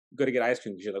 you go to get ice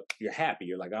cream because you're happy.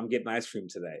 You're like, I'm getting ice cream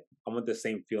today. I want the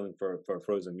same feeling for a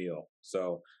frozen meal.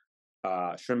 So,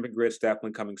 shrimp and grits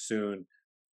definitely coming soon.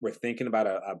 We're thinking about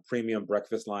a premium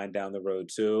breakfast line down the road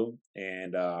too,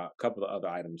 and a couple of other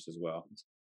items as well.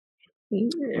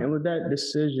 And with that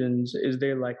decisions, is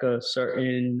there like a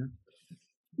certain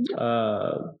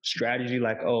strategy,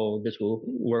 like, oh, this will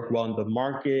work well in the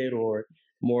market, or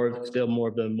still more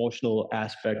of the emotional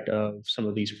aspect of some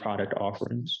of these product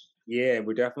offerings? Yeah,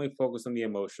 we're definitely focused on the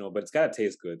emotional, but it's got to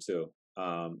taste good too.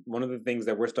 One of the things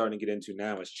that we're starting to get into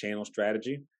now is channel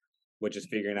strategy, which is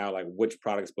figuring out like which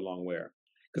products belong where.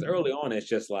 Because early on, it's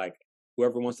just like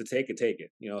whoever wants to take it,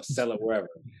 sell it wherever.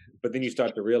 But then you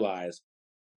start to realize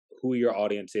who your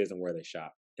audience is and where they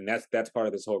shop, and that's part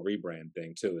of this whole rebrand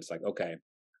thing too. It's like, okay,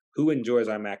 who enjoys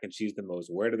our mac and cheese the most?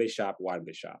 Where do they shop? Why do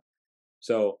they shop?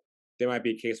 So there might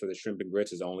be a case where the shrimp and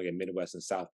grits is only a Midwest and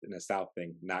South in the South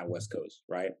thing, not West Coast,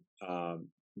 right?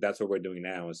 That's what we're doing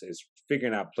now is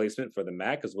figuring out placement for the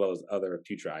Mac as well as other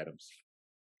future items.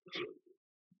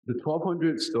 The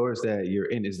 1,200 stores that you're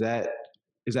in,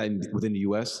 within the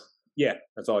U.S.? Yeah,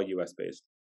 that's all U.S. based.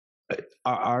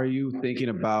 Are you thinking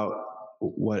about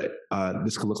what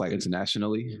this could look like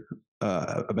internationally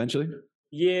eventually?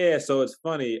 Yeah, so it's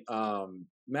funny.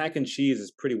 Mac and cheese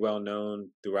is pretty well known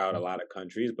throughout a lot of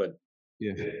countries, but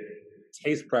Yeah.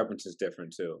 taste preference is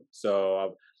different too.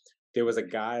 So there was a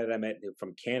guy that I met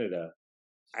from Canada.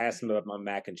 I asked him about my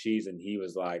mac and cheese, and he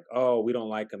was like, "Oh, we don't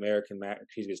like American mac and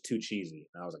cheese; it's too cheesy."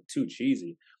 And I was like, "Too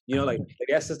cheesy?" Like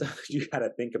that's the stuff you got to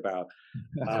think about.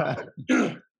 Uh,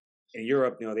 in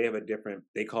Europe, they have a different.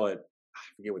 They call it, I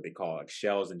forget what they call it, like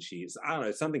shells and cheese. I don't know.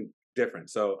 It's something different.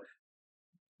 So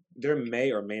there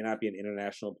may or may not be an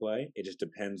international play. It just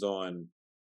depends on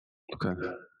Okay.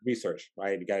 research,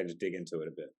 right? You got to just dig into it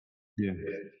a bit. Yeah.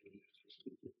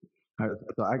 All right,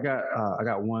 so I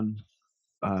got one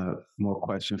more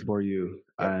question for you,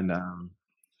 Yep. and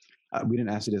we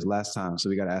didn't ask you this last time, so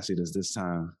we got to ask you this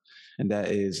time, and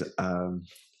that is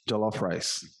jollof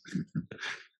rice,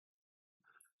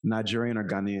 Nigerian or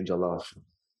Ghanaian jollof.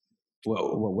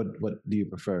 What do you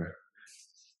prefer?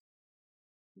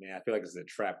 Man, I feel like this is a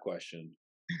trap question.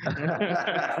 Okay.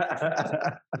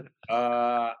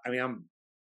 I mean,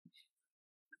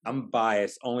 I'm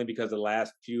biased only because the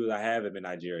last few I have been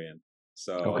Nigerian.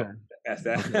 So that's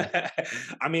that.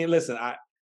 I mean, listen,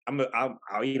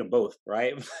 I'll eat them both,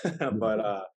 right? But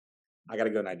I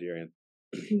gotta go Nigerian.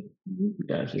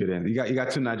 Gotcha. Good end. You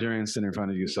got two Nigerians sitting in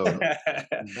front of you, so There's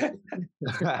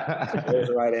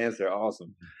the right answer.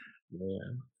 Awesome.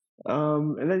 Yeah.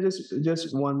 And then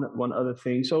just one other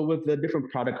thing. So with the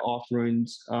different product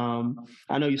offerings,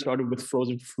 I know you started with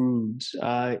frozen foods.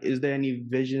 Is there any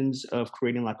visions of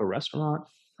creating like a restaurant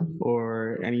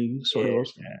or any sort of Yeah,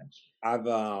 those? I've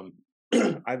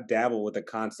I've dabbled with a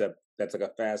concept that's like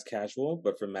a fast casual,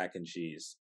 but for mac and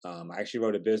cheese. I actually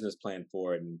wrote a business plan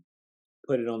for it and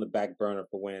put it on the back burner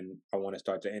for when I want to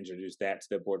start to introduce that to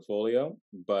the portfolio.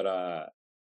 But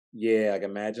yeah, like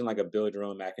imagine like a build your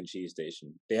own mac and cheese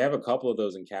station. They have a couple of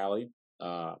those in Cali,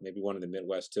 maybe one in the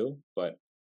Midwest too. But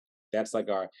That's like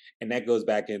our, and that goes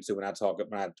back into when I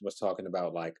was talking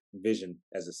about like vision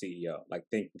as a CEO, like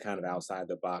thinking kind of outside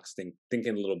the box,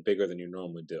 thinking a little bigger than you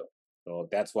normally do. So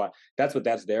that's what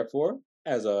that's there for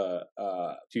as a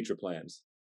future plans.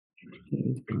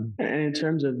 And in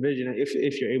terms of vision,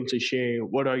 if you're able to share,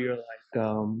 what are your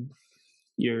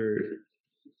your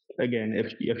again,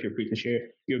 if you're free to share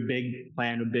your big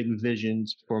plan or big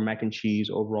visions for mac and cheese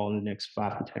overall in the next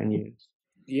 5 to 10 years?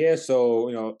 Yeah,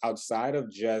 so outside of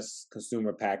just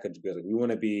consumer packaged goods, like, we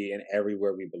want to be in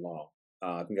everywhere we belong.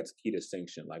 I think that's a key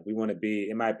distinction. Like we want to be,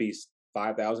 it might be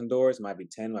 5,000 doors, it might be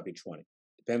 10, it might be 20,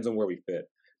 depends on where we fit.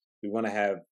 We want to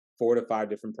have 4 to 5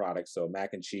 different products, so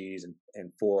mac and cheese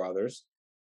and 4 others.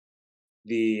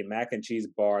 The mac and cheese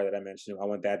bar that I mentioned, I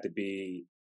want that to be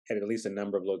at least a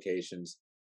number of locations.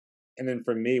 And then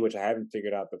for me, which I haven't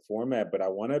figured out the format, but I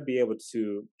want to be able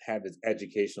to have this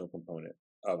educational component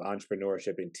of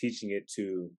entrepreneurship and teaching it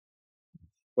to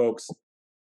folks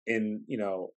in,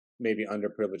 maybe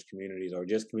underprivileged communities or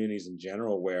just communities in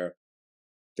general where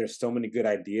there's so many good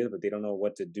ideas, but they don't know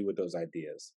what to do with those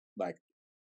ideas. Like,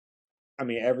 I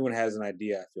mean, everyone has an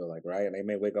idea, I feel like, right? And they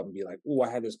may wake up and be like, "Oh,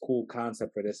 I had this cool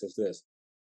concept for this."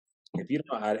 If you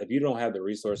don't have the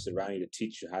resources around you to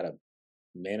teach you how to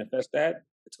manifest that,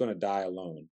 it's going to die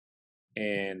alone.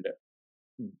 And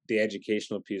the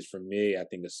educational piece for me, I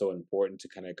think, is so important to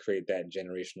kind of create that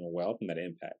generational wealth and that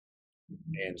impact.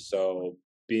 And so,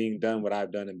 being done what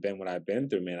I've done and been what I've been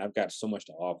through, man, I've got so much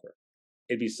to offer.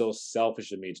 It'd be so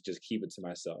selfish of me to just keep it to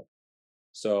myself.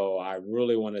 So I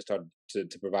really want to start to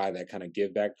provide that kind of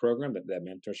give back program, that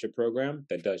mentorship program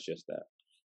that does just that.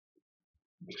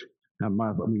 Now,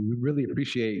 Marv, I mean, we really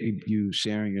appreciate you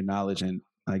sharing your knowledge, and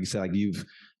like you said, like you've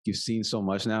seen so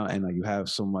much now, and like you have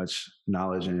so much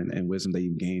knowledge and wisdom that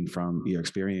you've gained from your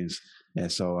experience,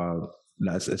 and so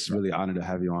it's really an honor to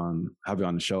have you on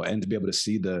the show and to be able to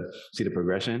see the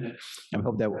progression. And I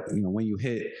hope that when you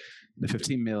hit the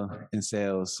 15 mil in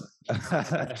sales,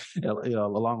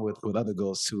 along with other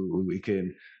goals too, we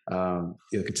can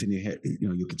continue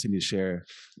you continue to share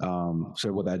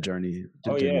what that journey.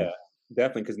 Oh yeah,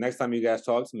 definitely. Because next time you guys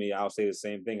talk to me, I'll say the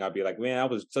same thing. I'll be like, "Man, I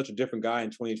was such a different guy in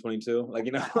 2022." Like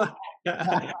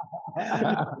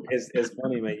it's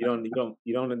funny, man. You don't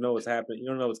know what's happening. You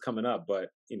don't know what's coming up. But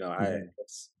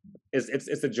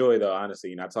it's a joy though.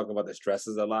 Honestly, I talk about the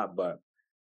stresses a lot, but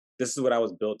this is what I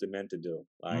was built and meant to do.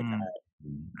 Like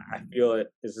I feel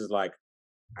it. This is like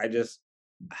I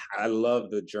love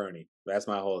the journey. That's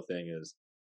my whole thing. Is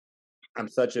I'm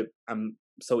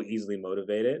so easily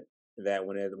motivated that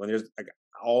when there's like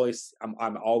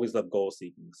I'm always love goal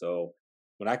seeking. So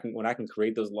when I can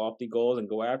create those lofty goals and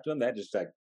go after them, that just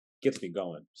like gets me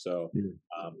going. So,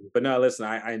 but no, listen,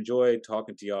 I enjoy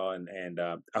talking to y'all, and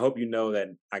I hope you know that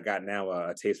I got now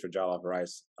a taste for jollof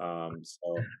rice.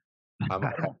 So I'm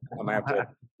I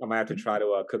might have to try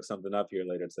to cook something up here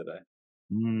later today.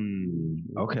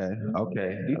 Okay.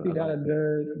 You got a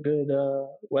good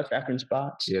West African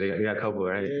spots. Yeah, they got a couple,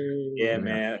 right? Yeah,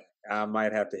 man. I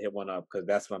might have to hit one up because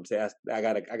that's what I'm saying. I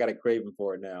got a craving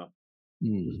for it now.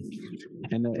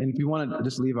 And if you want to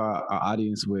just leave our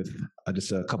audience with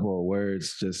just a couple of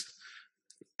words, just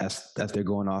as they're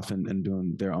going off and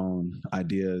doing their own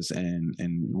ideas and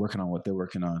working on what they're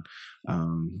working on.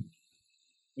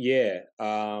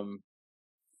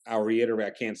 I'll reiterate.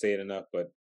 I can't say it enough,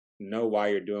 but know why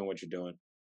you're doing what you're doing.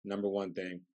 Number one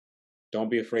thing.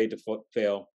 Don't be afraid to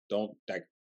fail. Don't like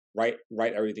write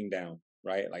everything down.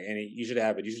 Right? Like you should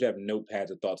have notepads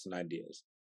of thoughts and ideas,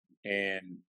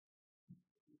 and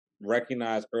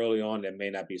recognize early on that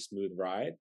may not be a smooth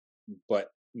ride, but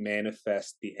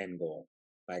manifest the end goal.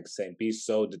 Like say, be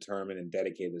so determined and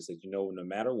dedicated that no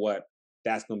matter what,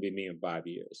 that's going to be me in 5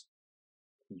 years.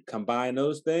 Combine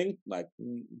those things, like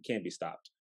you can't be stopped.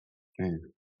 Man.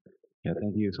 Yeah,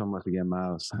 thank you so much again,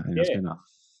 Myles.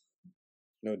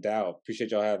 No doubt. Appreciate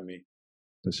y'all having me.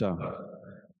 For sure.